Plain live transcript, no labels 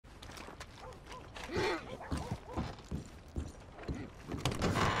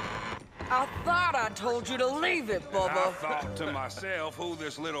I thought I told you to leave it, I Bubba. thought to myself who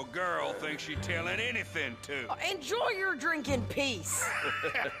this little girl thinks she telling anything to. Enjoy your drink in peace.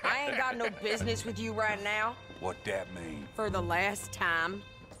 I ain't got no business with you right now. What that mean? For the last time,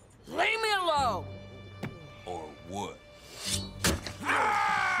 leave me alone. Or what?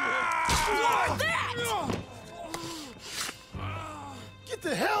 What that? Get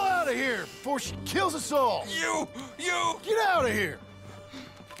the hell out of here before she kills us all! You! Get out of here!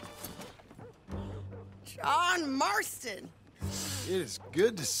 John Marston. It is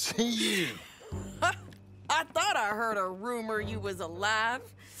good to see you. I thought I heard a rumor you was alive.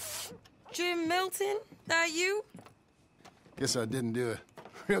 Jim Milton, that you? Guess I didn't do a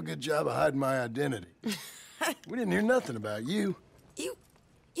real good job of hiding my identity. We didn't hear nothing about you.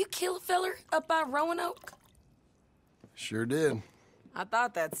 You kill a feller up by Roanoke? Sure did. I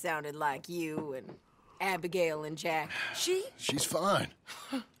thought that sounded like you and Abigail and Jack. She's fine.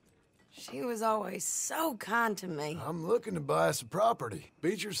 She was always so kind to me. I'm looking to buy us a property.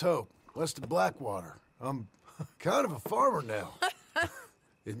 Beecher's Hope, west of Blackwater. I'm kind of a farmer now.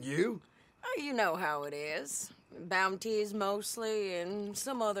 And you? Oh, you know how it is. Bounties mostly, and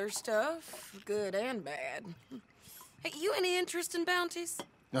some other stuff, good and bad. Hey, you any interest in bounties?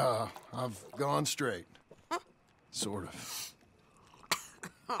 I've gone straight. Sort of.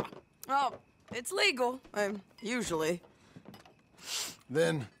 Oh, it's legal, usually.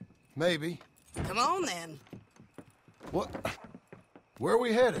 Then, maybe. Come on, then. What? Where are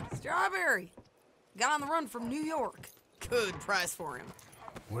we headed? Strawberry. Got on the run from New York. Good price for him.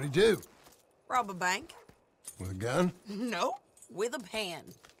 What'd he do? Rob a bank? With a gun? No, with a pen.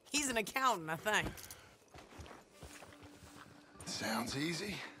 He's an accountant, I think. Sounds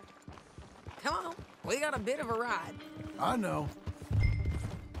easy. Come on, we got a bit of a ride. I know.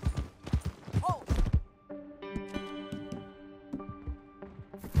 Oh!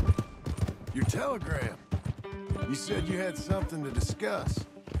 Your telegram. You said you had something to discuss.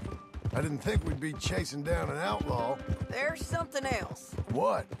 I didn't think we'd be chasing down an outlaw. There's something else.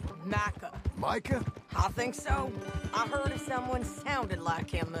 What? Micah. Micah? I think so. I heard of someone sounded like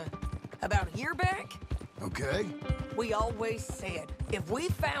him about a year back. Okay. We always said, if we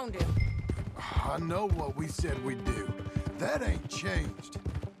found him... I know what we said we'd do. That ain't changed.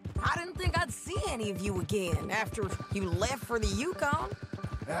 I didn't think I'd see any of you again after you left for the Yukon.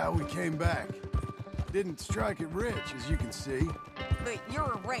 We came back. Didn't strike it rich, as you can see. But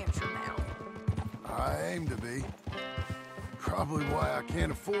you're a rancher now. I aim to be. Probably why I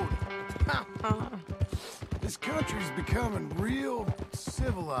can't afford it. This country's becoming real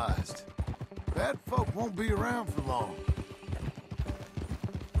civilized. Bad folk won't be around for long.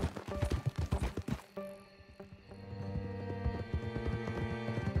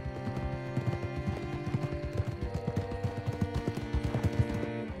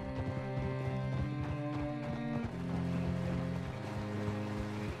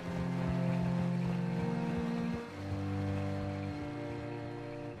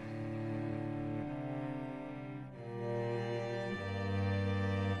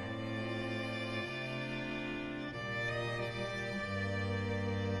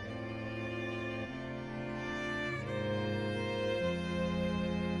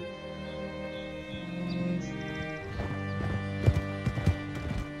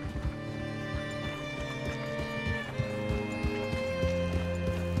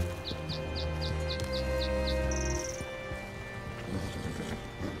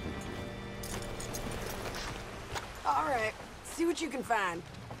 All right, see what you can find.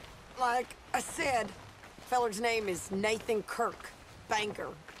 Like I said, feller's name is Nathan Kirk. Banker,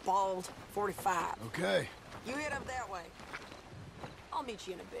 bald, 45. Okay. You head up that way. I'll meet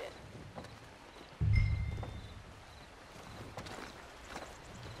you in a bit.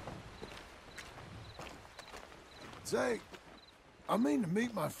 Say, I mean to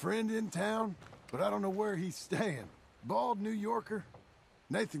meet my friend in town, but I don't know where he's staying. Bald New Yorker,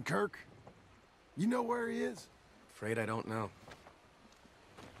 Nathan Kirk. You know where he is? Afraid I don't know.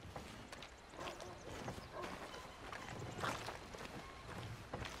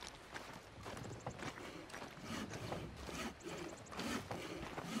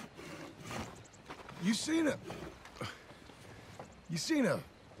 You seen a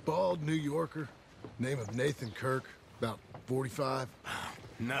bald New Yorker, name of Nathan Kirk, about 45?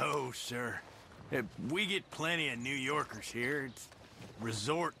 No, sir. We get plenty of New Yorkers here. It's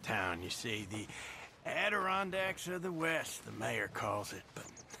resort town, you see. The Adirondacks of the West, the mayor calls it. But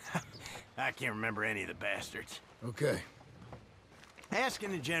I can't remember any of the bastards. Okay. Ask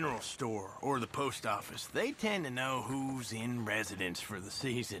in the general store or the post office. They tend to know who's in residence for the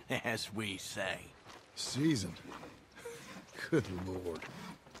season, as we say. Season. Good Lord.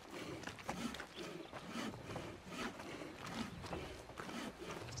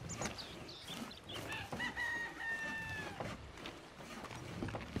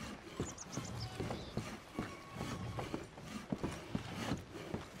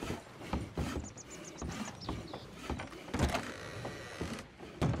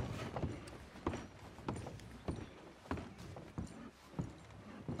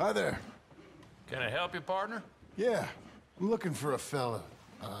 Hi there. Can I help you, partner? Yeah, I'm looking for a fella.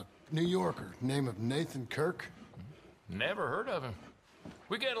 New Yorker, name of Nathan Kirk. Never heard of him.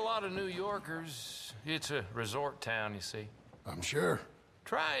 We get a lot of New Yorkers. It's a resort town, you see. I'm sure.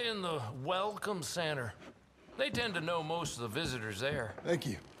 Try in the Welcome Center. They tend to know most of the visitors there. Thank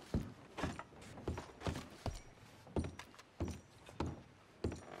you.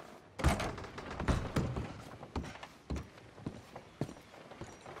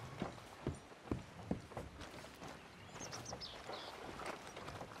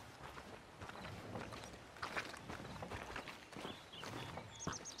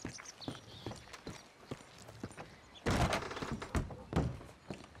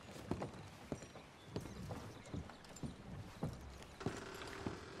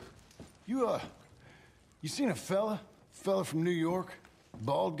 You seen a fella? Fella from New York?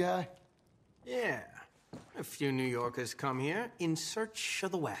 Bald guy? Yeah. A few New Yorkers come here in search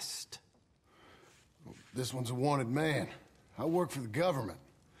of the West. This one's a wanted man. I work for the government.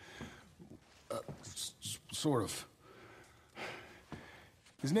 Sort of.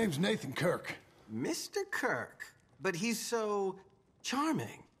 His name's Nathan Kirk. Mr. Kirk? But he's so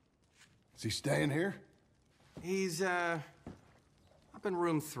charming. Is he staying here? He's, up in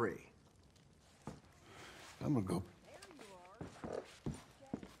room 3. I'm gonna go.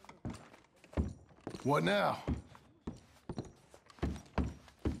 What now?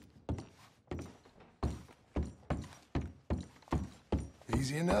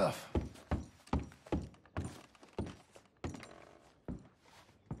 Easy enough.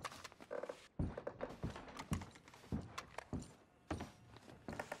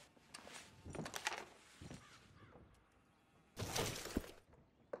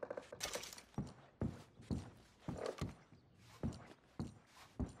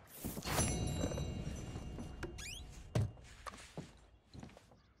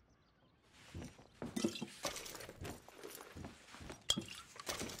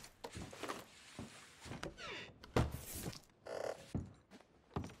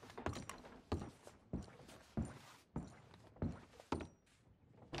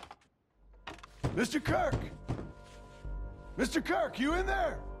 Mr. Kirk! Mr. Kirk, you in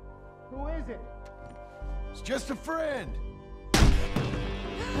there? Who is it? It's just a friend.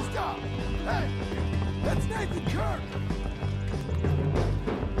 Stop! Hey! That's Nathan Kirk!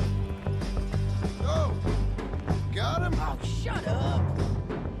 Oh! Got him? Oh, shut up!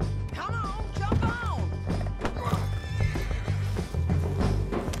 Come on, jump on!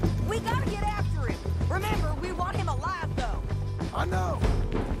 We gotta get after him. Remember, we want him alive, though. I know!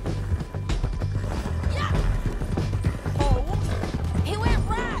 He went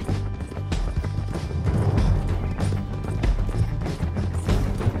right!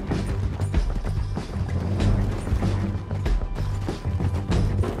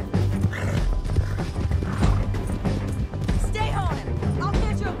 Stay on him! I'll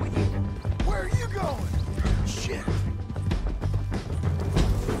catch up with you! Where are you going? Shit!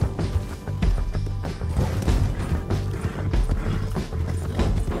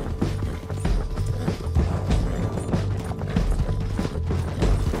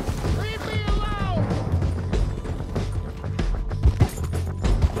 Leave me alone!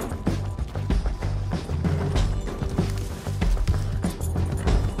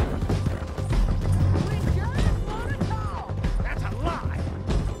 We just wanna talk! That's a lie!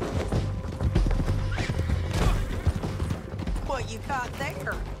 What you caught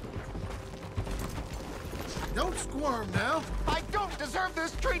there? Don't squirm now! I don't deserve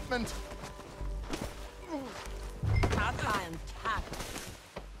this treatment! I'll tie him tight.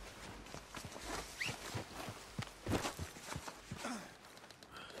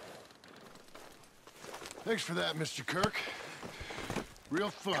 Thanks for that, Mr. Kirk. Real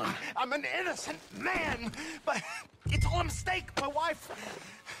fun. I'm an innocent man, but it's all a mistake. My wife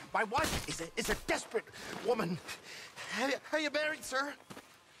is a desperate woman. Are you married, sir?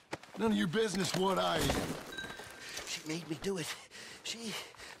 None of your business what I am. She made me do it. She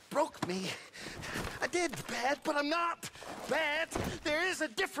broke me. I did bad, but I'm not bad. There is a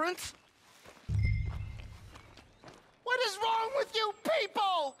difference. What is wrong with you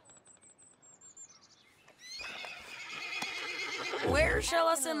people? Where shall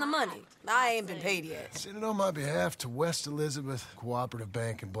I send the money? I ain't been paid yet. Send it on my behalf to West Elizabeth Cooperative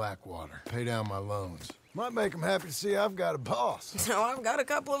Bank in Blackwater. Pay down my loans. Might make them happy to see I've got a boss. So I've got a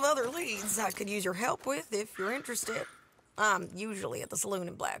couple of other leads I could use your help with if you're interested. I'm usually at the saloon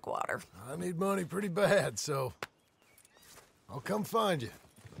in Blackwater. I need money pretty bad, so I'll come find you.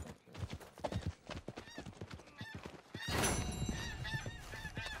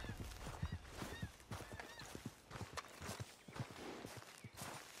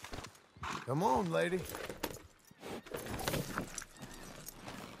 Come on, lady.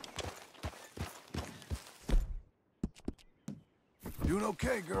 Doing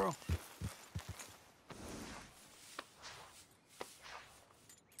okay, girl.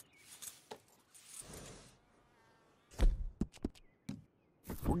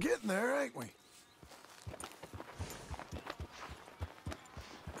 We're getting there, ain't we?